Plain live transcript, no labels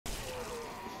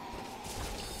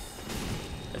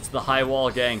It's the high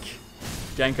wall gank.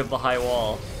 Gank of the high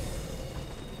wall.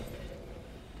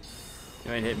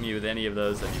 You ain't hitting me with any of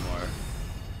those anymore.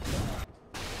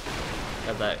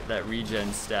 Got that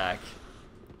regen stack.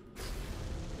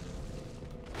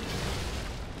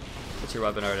 Get your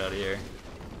weapon art out of here.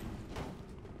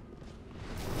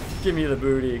 Give me the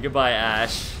booty. Goodbye,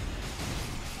 Ash.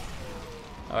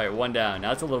 Alright, one down.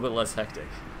 Now it's a little bit less hectic.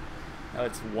 Now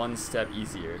it's one step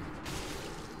easier.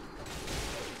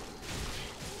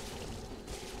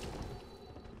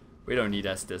 We don't need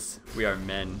Estus. We are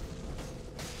men.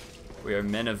 We are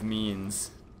men of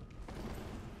means.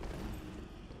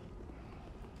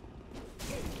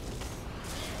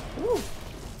 Woo.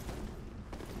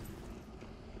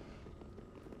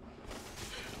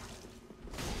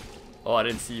 Oh, I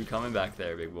didn't see you coming back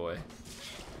there, big boy.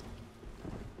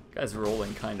 Guy's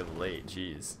rolling kind of late,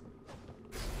 jeez.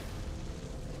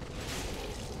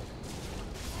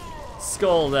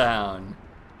 Skull down.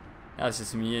 Now it's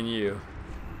just me and you.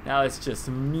 Now it's just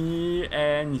me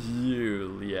and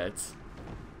you, Liet.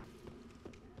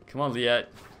 Come on, Liet.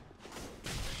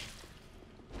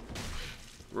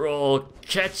 Roll,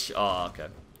 catch. Oh, okay.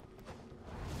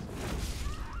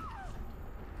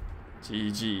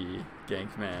 GG,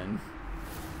 Gankman.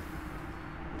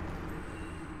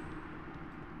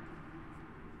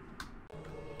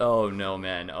 Oh no,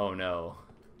 man. Oh no.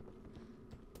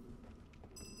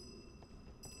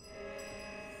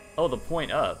 Oh, the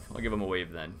point up. I'll give him a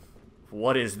wave then.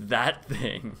 What is that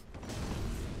thing?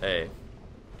 Hey.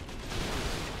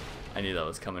 I knew that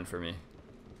was coming for me.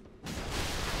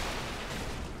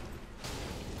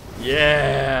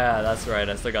 Yeah, that's right.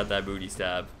 I still got that booty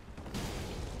stab.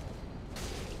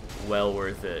 Well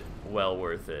worth it. Well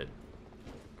worth it.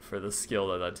 For the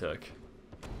skill that took.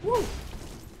 Woo!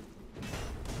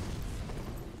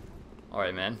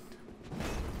 Alright, man.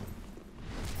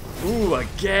 Ooh,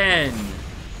 again!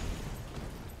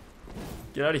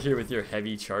 Get out of here with your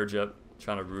heavy charge up,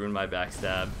 trying to ruin my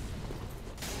backstab.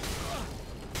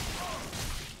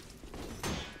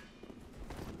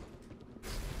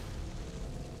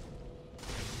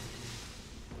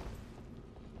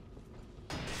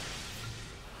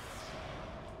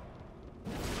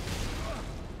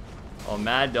 Oh,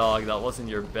 Mad Dog, that wasn't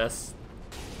your best.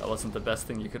 That wasn't the best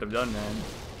thing you could have done, man.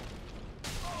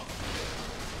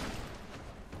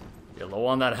 You're low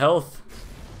on that health.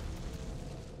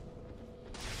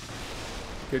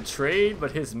 Good trade,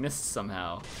 but his missed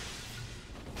somehow.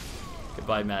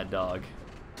 Goodbye, Mad Dog.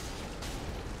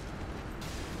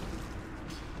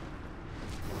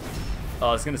 Oh,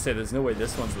 I was gonna say, there's no way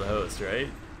this one's the host, right?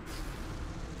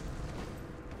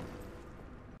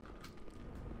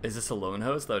 Is this a lone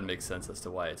host? That would make sense as to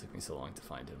why it took me so long to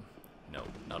find him. No,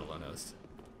 not a lone host.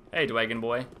 Hey, Dwagon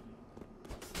boy.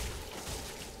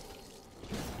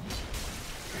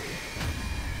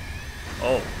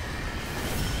 Oh.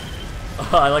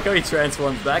 I like how he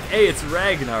transforms back. Hey, it's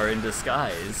Ragnar in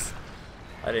disguise.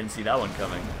 I didn't see that one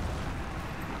coming.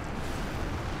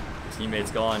 Your teammate's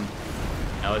gone.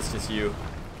 Now it's just you.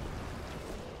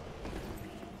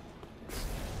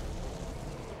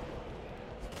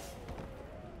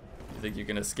 You think you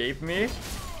can escape me?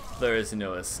 There is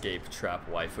no escape, trap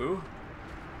waifu.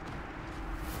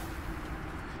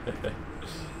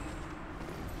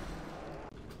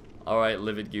 Alright,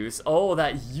 Livid Goose. Oh,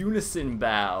 that unison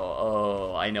bow.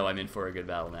 Oh, I know I'm in for a good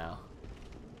battle now.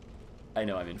 I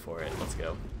know I'm in for it. Let's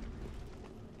go.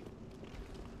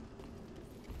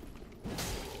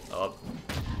 Oh.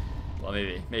 Well,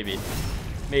 maybe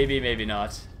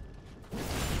not.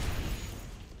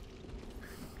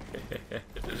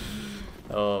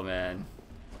 Oh, man.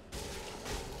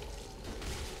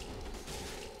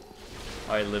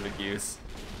 Alright, Livid Goose.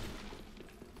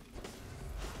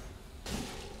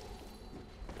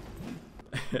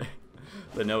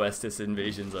 The no Estus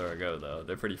invasions are a go, though.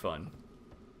 They're pretty fun.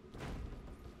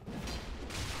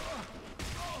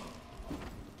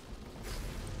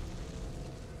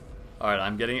 Alright,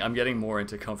 I'm getting more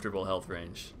into comfortable health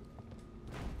range.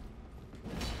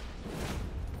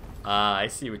 I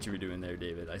see what you were doing there,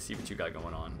 David. I see what you got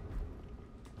going on.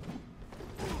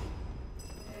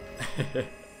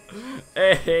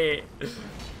 Hey!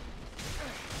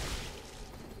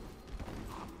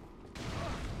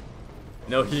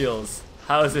 No heals.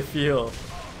 How does it feel?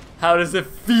 How does it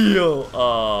feel?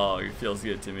 Oh, it feels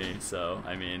good to me, so,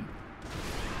 I mean.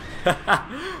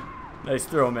 Nice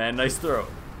throw, man. Nice throw.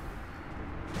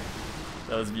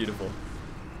 That was beautiful.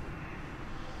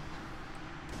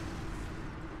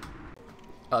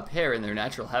 A pair in their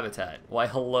natural habitat. Why,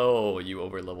 hello, you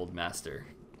overleveled master.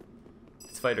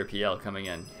 It's Fighter PL coming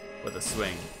in with a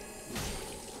swing.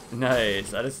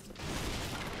 Nice. That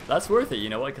That's worth it, you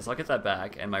know what? Because I'll get that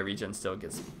back, and my regen still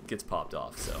gets popped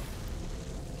off, so.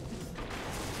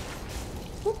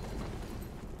 Whoop.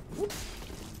 Whoop.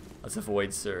 Let's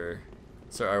avoid Sir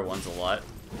R1's a lot.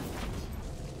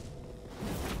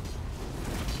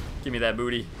 Give me that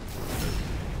booty.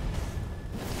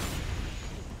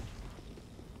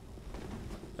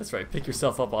 That's right, pick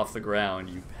yourself up off the ground,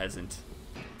 you peasant.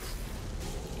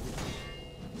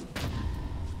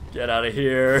 Get out of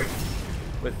here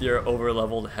with your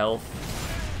over-leveled health.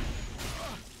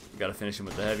 You gotta finish him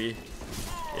with the heavy.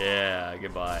 Yeah,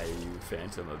 goodbye, you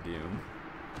Phantom of Doom.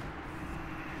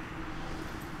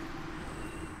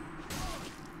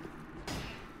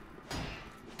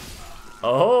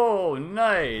 Oh,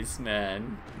 nice,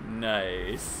 man.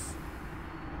 Nice.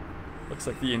 Looks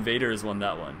like the invaders won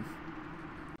that one.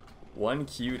 One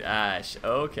cute Ash.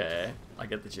 Okay, I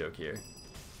get the joke here.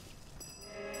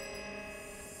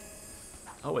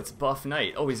 Oh, it's Buff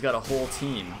Knight. Oh, he's got a whole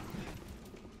team.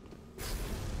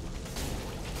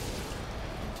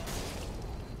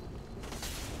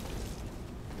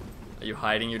 Are you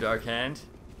hiding your Dark Hand?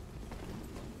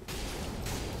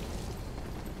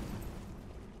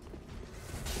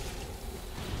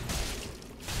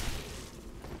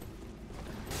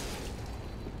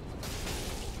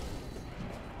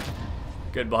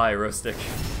 Goodbye, Rostick.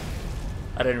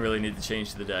 I didn't really need to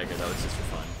change to the dagger, that was just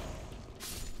for fun.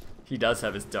 He does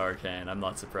have his Dark Hand, I'm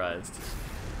not surprised.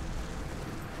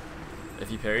 If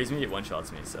he parries me, it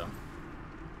one-shots me, so.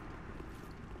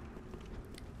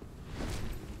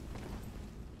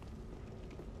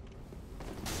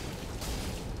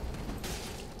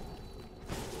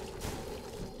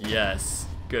 Yes.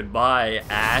 Goodbye,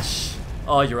 Ash.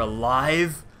 Oh, you're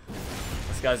alive?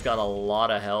 This guy's got a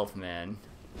lot of health, man.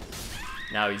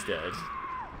 Now he's dead.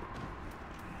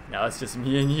 Now it's just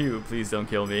me and you. Please don't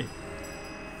kill me.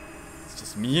 It's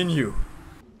just me and you.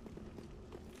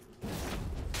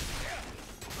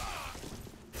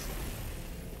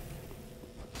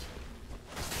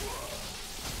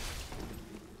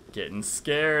 Getting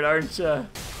scared, aren't ya?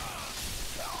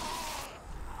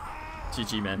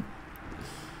 GG, man.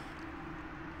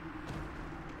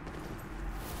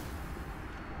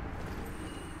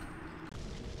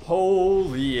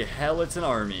 Holy hell, it's an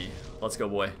army. Let's go,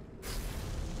 boy.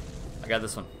 I got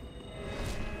this one.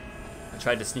 I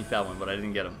tried to sneak that one, but I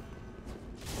didn't get him.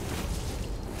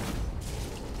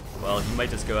 Well, he might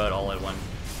just go out all at one.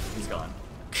 He's gone.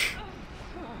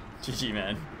 GG,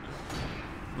 man.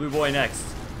 Blue boy next.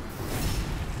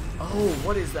 Oh,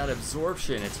 what is that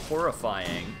absorption? It's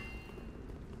horrifying.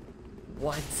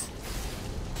 What?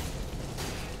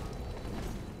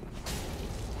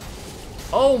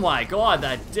 Oh my god,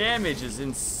 that damage is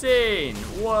insane!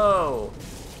 Whoa!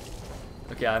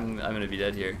 Okay, I'm gonna be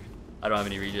dead here. I don't have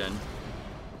any regen.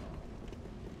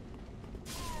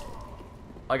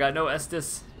 I got no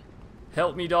estus.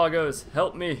 Help me, doggos.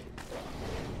 Help me.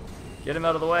 Get him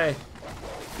out of the way.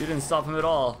 You didn't stop him at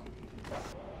all.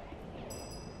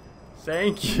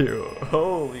 Thank you.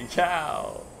 Holy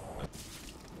cow.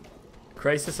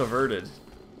 Crisis averted.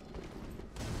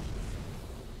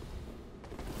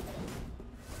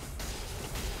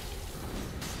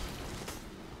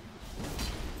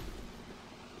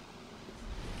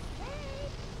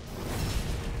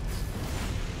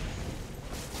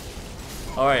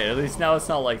 Alright, at least now it's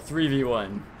not like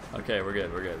 3v1. Okay, we're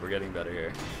good, we're good. We're getting better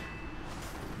here.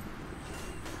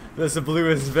 This blue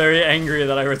is very angry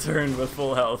that I returned with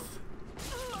full health.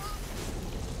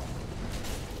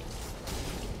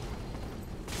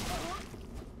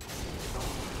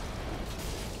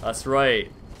 That's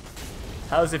right.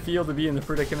 How does it feel to be in the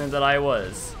predicament that I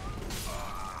was?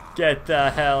 Get the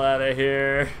hell out of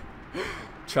here.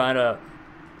 Trying to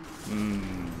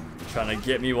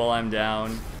get me while I'm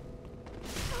down.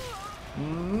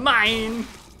 Mine!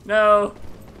 No!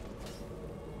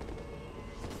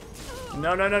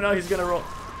 No, no, no, no, he's gonna roll.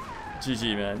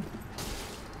 GG, man.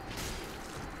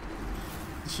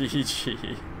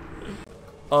 GG.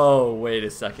 Oh, wait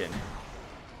a second.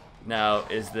 Now,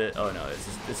 is the... Oh, no,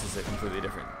 this is a completely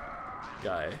different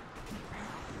guy.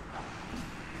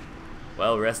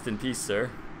 Well, rest in peace, sir.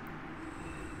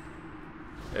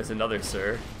 There's another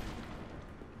sir.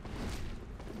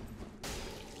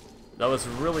 That was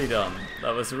really dumb.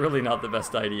 That was really not the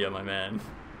best idea, my man.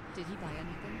 Did he buy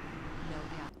anything? No,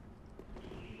 yeah.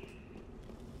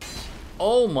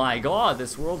 Oh my god,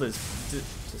 this world is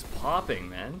just popping,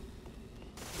 man.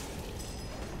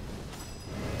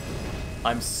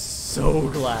 I'm so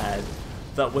glad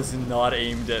that was not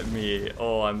aimed at me.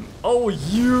 Oh,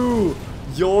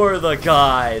 you're the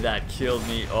guy that killed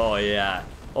me. Oh yeah.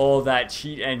 Oh, that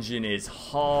cheat engine is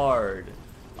hard.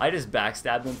 I just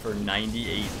backstabbed him for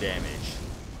 98 damage.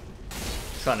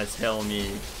 Trying to tell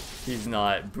me he's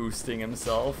not boosting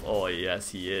himself? Oh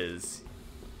yes, he is.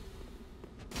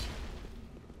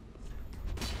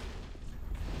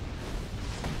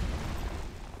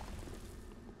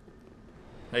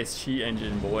 Nice cheat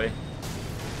engine, boy.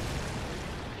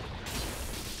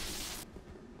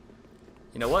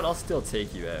 You know what? I'll still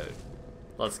take you out.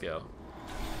 Let's go.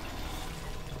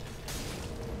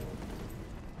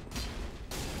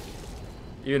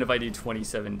 Even if I do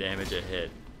 27 damage a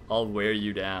hit, I'll wear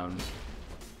you down.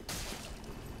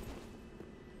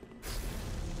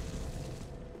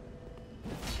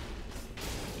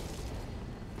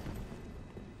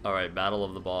 Alright, battle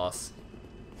of the boss.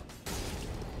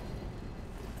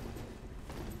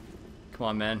 Come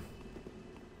on, man.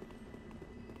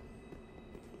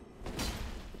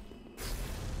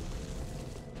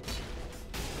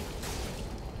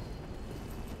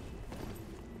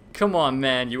 Come on,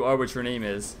 man, you are what your name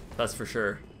is. That's for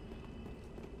sure.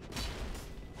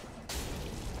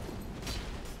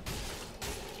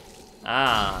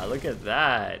 Ah, look at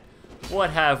that.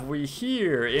 What have we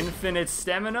here? Infinite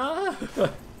stamina?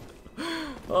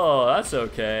 Oh, that's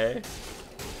okay.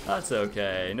 That's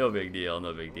okay. No big deal.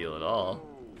 No big deal at all.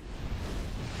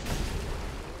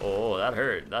 Oh, that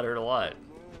hurt. That hurt a lot.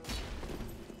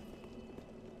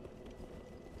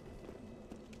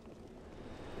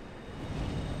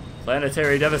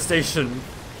 Planetary devastation.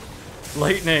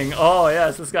 Lightning. Oh,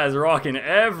 yes, this guy's rocking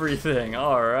everything.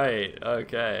 Alright,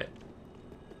 okay.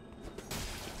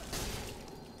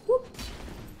 Whoop.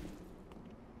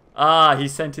 Ah, he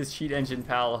sent his cheat engine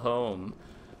pal home.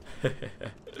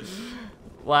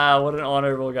 Wow, what an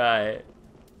honorable guy.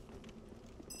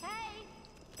 Hey.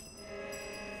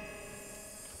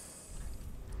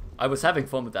 I was having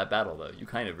fun with that battle, though. You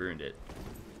kind of ruined it.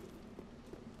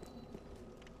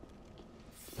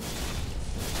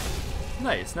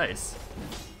 Nice, nice.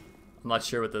 I'm not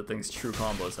sure what the thing's true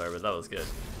combos are, but that was good.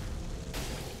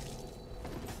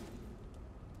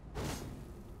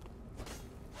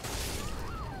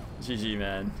 GG,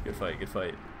 man. Good fight, good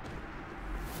fight.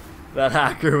 That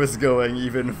hacker was going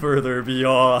even further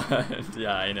beyond.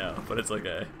 Yeah, I know, but it's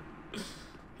okay.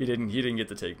 He didn't get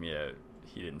to take me out.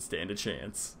 He didn't stand a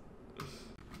chance.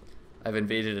 I've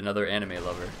invaded another anime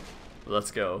lover. Let's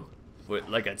go. With,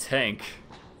 like a tank.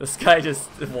 This guy just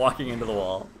walking into the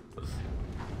wall.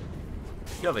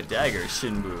 You have a dagger,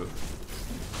 Shinbu.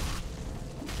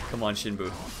 Come on,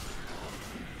 Shinbu.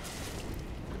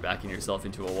 You're backing yourself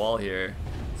into a wall here.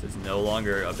 This is no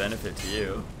longer a benefit to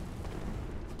you.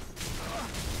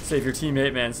 Save your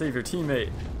teammate, man. Save your teammate.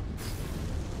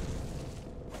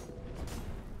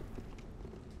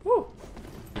 Woo!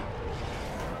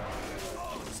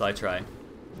 So I try.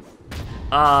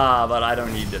 Ah, but I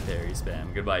don't need the parry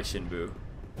spam. Goodbye, Shinbu.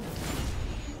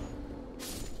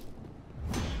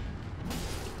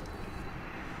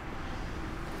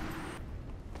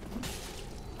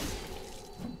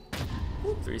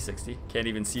 Ooh, 360. Can't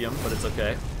even see him, but it's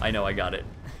okay. I know I got it.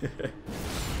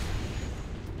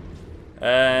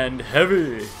 And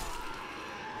heavy.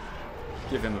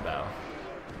 Give him a bow.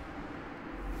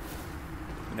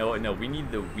 You know what? No, we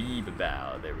need the weeb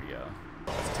bow. There we go.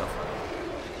 That's a tough one.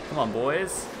 Come on,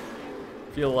 boys.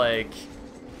 Feel like...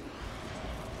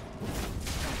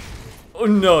 Oh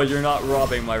no, you're not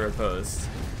robbing my riposte.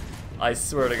 I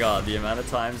swear to God, the amount of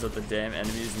times that the damn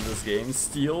enemies in this game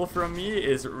steal from me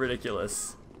is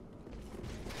ridiculous.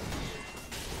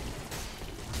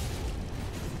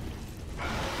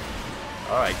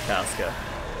 Alright, Casca.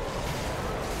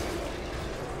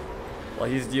 While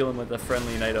he's dealing with the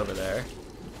friendly knight over there,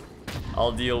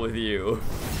 I'll deal with you.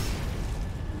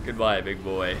 Goodbye, big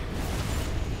boy.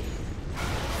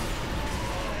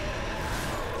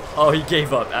 Oh, he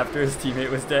gave up. After his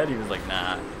teammate was dead, he was like,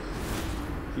 nah.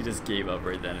 He just gave up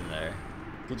right then and there.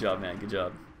 Good job, man. Good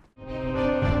job.